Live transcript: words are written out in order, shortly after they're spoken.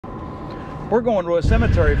We're going to a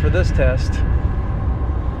cemetery for this test.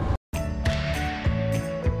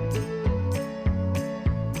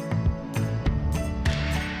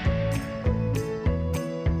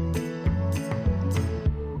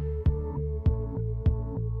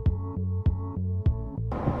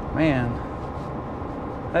 Man,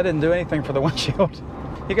 that didn't do anything for the windshield.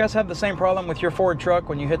 You guys have the same problem with your Ford truck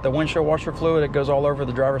when you hit the windshield washer fluid, it goes all over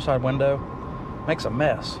the driver's side window? Makes a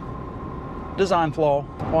mess. Design flaw.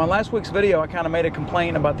 Well, in last week's video, I kind of made a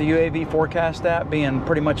complaint about the UAV forecast app being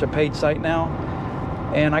pretty much a paid site now.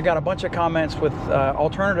 And I got a bunch of comments with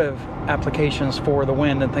alternative applications for the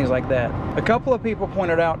wind and things like that. A couple of people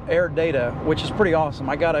pointed out air data, which is pretty awesome.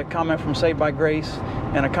 I got a comment from Saved by Grace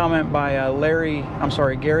and a comment by Gary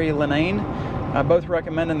Linane, both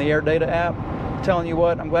recommending the air data app. Telling you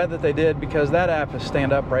what, I'm glad that they did, because that app is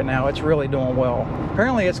stand up right now. It's really doing well.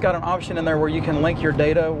 Apparently it's got an option in there where you can link your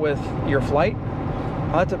data with your flight.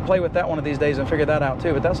 I'll have to play with that one of these days and figure that out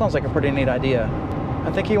too, but that sounds like a pretty neat idea.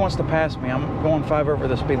 I think he wants to pass me. I'm going 5 over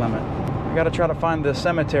the speed limit. I got to try to find this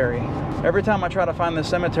cemetery. Every time I try to find this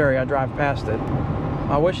cemetery, I drive past it.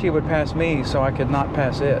 I wish he would pass me so I could not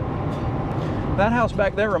pass it. That house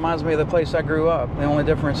back there reminds me of the place I grew up. The only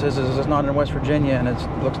difference is it's not in West Virginia and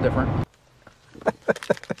it looks different.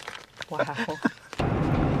 Wow.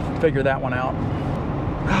 Figure that one out.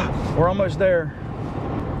 We're almost there.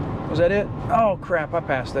 Was that it? Oh crap, I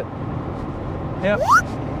passed it. Yep.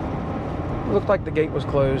 Looked like the gate was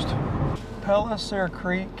closed. Pellicer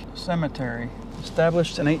Creek Cemetery,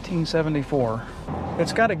 established in 1874.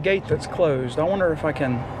 It's got a gate that's closed. I wonder if I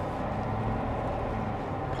can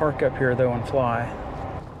park up here though and fly.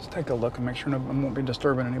 Let's take a look and make sure I won't be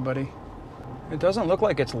disturbing anybody. It doesn't look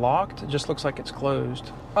like it's locked, it just looks like it's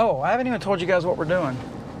closed. Oh, I haven't even told you guys what we're doing.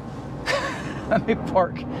 Let me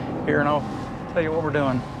park here and I'll tell you what we're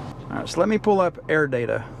doing. All right, so let me pull up air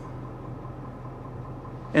data.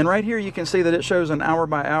 And right here you can see that it shows an hour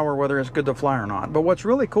by hour whether it's good to fly or not. But what's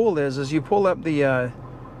really cool is you pull up the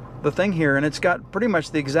thing here and it's got pretty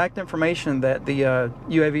much the exact information that the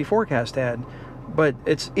UAV forecast had. But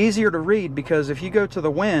it's easier to read because if you go to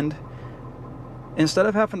the wind, instead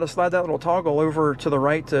of having to slide that little toggle over to the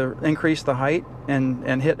right to increase the height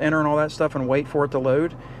and hit enter and all that stuff and wait for it to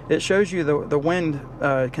load, it shows you the wind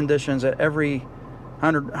conditions at every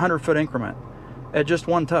 100 foot increment at just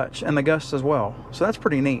one touch, and the gusts as well. So that's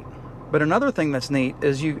pretty neat. But another thing that's neat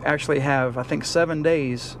is you actually have, I think, 7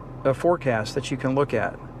 days of forecast that you can look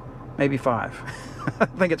at. Maybe 5. I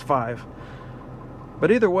think it's 5.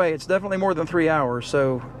 But either way, it's definitely more than 3 hours,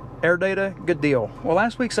 so air data, good deal. Well,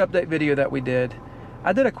 last week's update video that we did,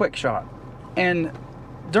 I did a quick shot. And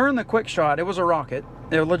during the quick shot, it was a rocket,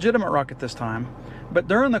 a legitimate rocket this time. But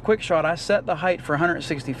during the quick shot, I set the height for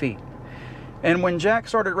 160 feet. And when Jack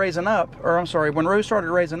started raising up, or I'm sorry, when Rose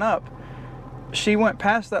started raising up, she went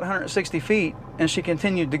past that 160 feet and she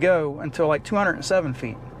continued to go until like 207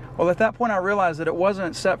 feet. Well, at that point I realized that it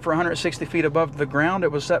wasn't set for 160 feet above the ground,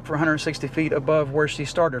 it was set for 160 feet above where she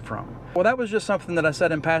started from. Well, that was just something that I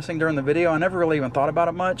said in passing during the video. I never really even thought about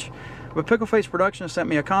it much. But Pickleface Productions sent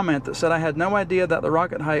me a comment that said I had no idea that the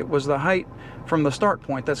rocket height was the height from the start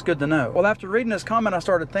point. That's good to know. Well, after reading this comment, I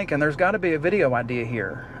started thinking there's got to be a video idea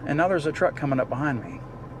here. And now there's a truck coming up behind me.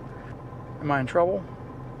 Am I in trouble?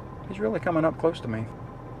 He's really coming up close to me.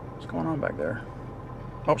 What's going on back there?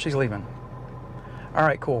 Oh, she's leaving. All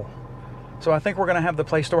right, cool. So I think we're going to have the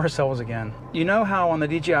place to ourselves again. You know how on the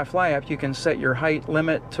DJI Fly app you can set your height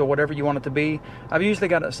limit to whatever you want it to be? I've usually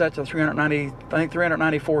got it set to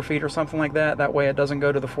 394 feet or something like that. That way it doesn't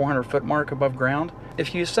go to the 400 foot mark above ground.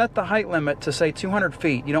 If you set the height limit to say 200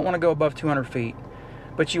 feet, you don't want to go above 200 feet,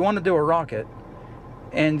 but you want to do a rocket,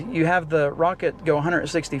 and you have the rocket go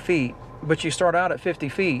 160 feet, but you start out at 50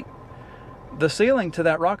 feet, the ceiling to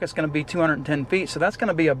that rocket's going to be 210 feet, so that's going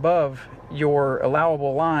to be above your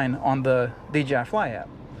allowable line on the DJI Fly app.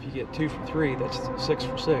 If you get 2 for 3, that's 6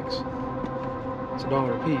 for 6. It's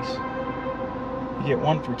 $1 a piece. You get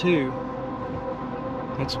 1 for 2,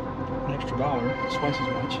 that's an extra $1. It's twice as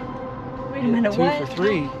much. Wait a minute, 2 for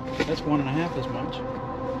 3, that's 1.5 as much.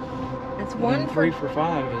 That's 1 for 3 for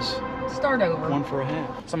 5 is start over. 1 for a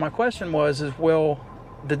half. So my question was, will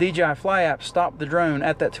the DJI Fly app stop the drone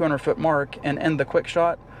at that 200 foot mark and end the quick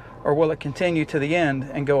shot, or will it continue to the end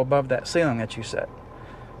and go above that ceiling that you set?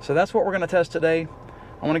 So that's what we're going to test today.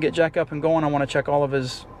 I want to get Jack up and going. I want to check all of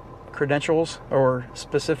his credentials or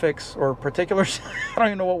specifics or particulars. I don't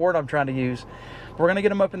even know what word I'm trying to use. We're going to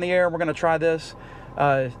get him up in the air. We're going to try this.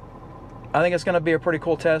 I think it's going to be a pretty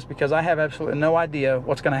cool test because I have absolutely no idea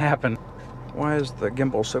what's going to happen. Why is the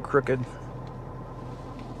gimbal so crooked?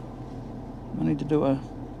 I need to do a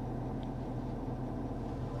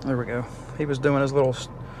There we go. He was doing his little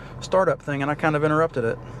startup thing and I kind of interrupted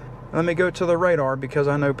it. Let me go to the radar because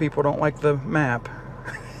I know people don't like the map.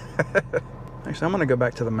 Actually, I'm going to go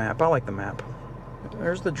back to the map. I like the map.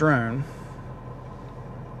 There's the drone.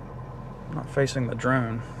 I'm not facing the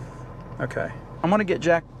drone. Okay. I'm going to get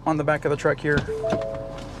Jack on the back of the truck here.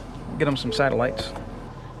 Get him some satellites.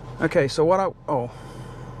 Okay, so let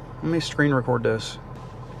me screen record this.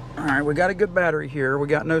 All right, we got a good battery here. We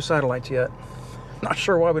got no satellites yet. Not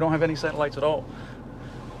sure why we don't have any satellites at all.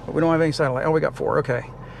 But we don't have any satellite. Oh, we got 4. Okay.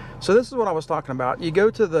 So this is what I was talking about. You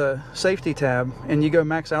go to the safety tab and you go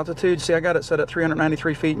max altitude. See, I got it set at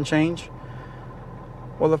 393 feet and change.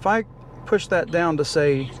 Well, if I push that down to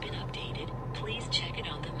say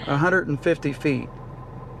 150 feet,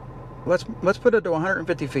 let's put it to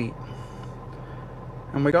 150 feet.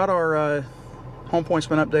 And we got our home point's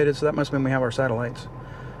been updated, so that must mean we have our satellites.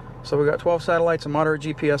 So we got 12 satellites, a moderate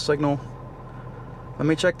GPS signal. Let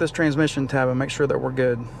me check this transmission tab and make sure that we're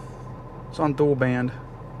good. It's on dual band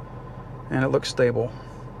and it looks stable.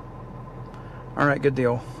 All right, good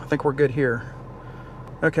deal. I think we're good here.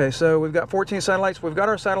 Okay, so we've got 14 satellites. We've got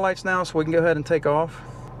our satellites now, so we can go ahead and take off.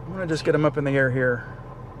 I'm gonna just get them up in the air here.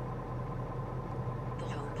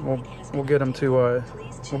 We'll get them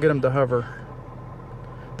to hover.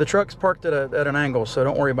 The truck's parked at an angle, so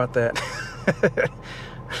don't worry about that.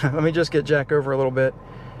 Let me just get Jack over a little bit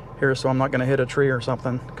here so I'm not going to hit a tree or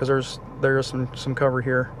something, because there's some cover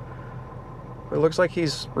here. But it looks like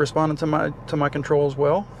he's responding to my controls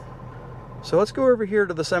well. So let's go over here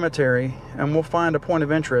to the cemetery and we'll find a point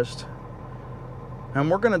of interest. And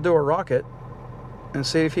we're going to do a rocket and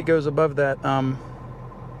see if he goes above that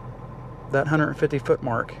that 150 foot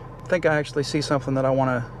mark. I think I actually see something that I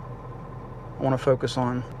want to focus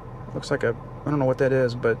on. Looks like I don't know what that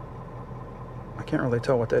is, but I can't really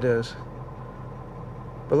tell what that is.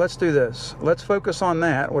 But let's do this. Let's focus on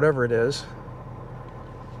that, whatever it is.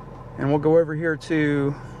 And we'll go over here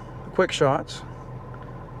to quick shots.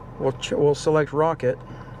 We'll select rocket.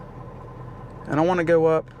 And I want to go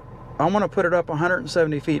up. I want to put it up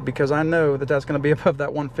 170 feet because I know that that's going to be above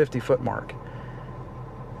that 150 foot mark.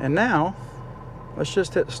 And now, let's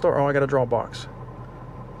just hit start. Oh, I got to draw a box.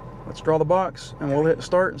 Let's draw the box and we'll hit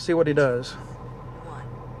start and see what he does.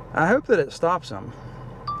 I hope that it stops him,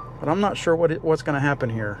 but I'm not sure what's going to happen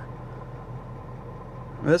here.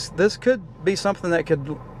 This could be something that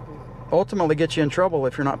could ultimately get you in trouble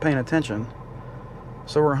if you're not paying attention.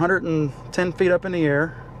 So we're 110 feet up in the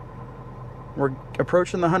air. We're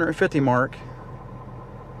approaching the 150 mark.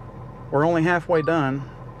 We're only halfway done.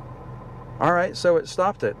 All right, so it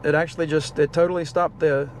stopped it. It actually it totally stopped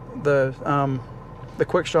the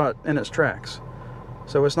quick shot in its tracks.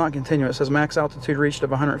 So it's not continuous. It says max altitude reached of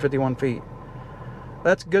 151 feet.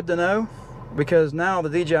 That's good to know because now the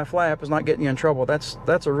DJI Fly App is not getting you in trouble. That's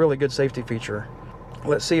a really good safety feature.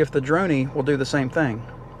 Let's see if the droney will do the same thing.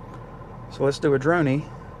 So let's do a droney.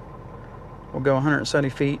 We'll go 170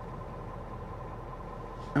 feet.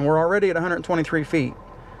 And we're already at 123 feet.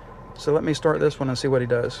 So let me start this one and see what he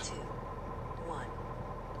does.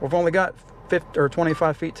 We've only got 50 or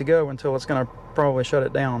 25 feet to go until it's going to probably shut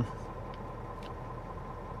it down.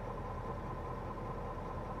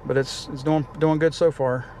 But it's doing good so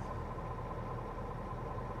far.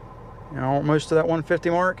 You know, almost to that 150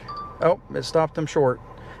 mark. Oh, it stopped him short.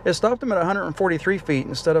 It stopped him at 143 feet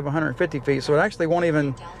instead of 150 feet. So it actually won't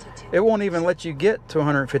even let you get to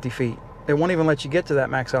 150 feet. It won't even let you get to that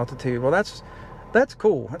max altitude. Well, that's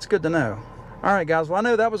cool. That's good to know. All right, guys. Well, I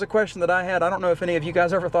know that was a question that I had. I don't know if any of you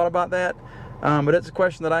guys ever thought about that, but it's a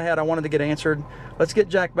question that I had. I wanted to get answered. Let's get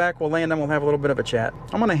Jack back. We'll land him. We'll have a little bit of a chat.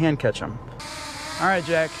 I'm going to hand catch him. All right,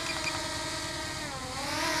 Jack.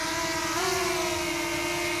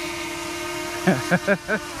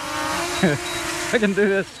 I can do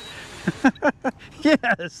this.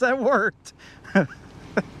 Yes, that worked.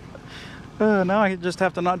 Now I just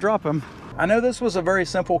have to not drop him. I know this was a very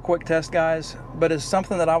simple, quick test, guys, but it's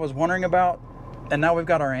something that I was wondering about, and now we've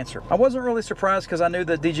got our answer. I wasn't really surprised because I knew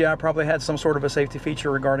that DJI probably had some sort of a safety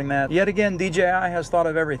feature regarding that. Yet again, DJI has thought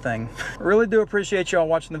of everything. I really do appreciate y'all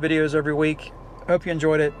watching the videos every week. Hope you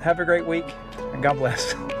enjoyed it. Have a great week, and God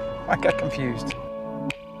bless. I got confused.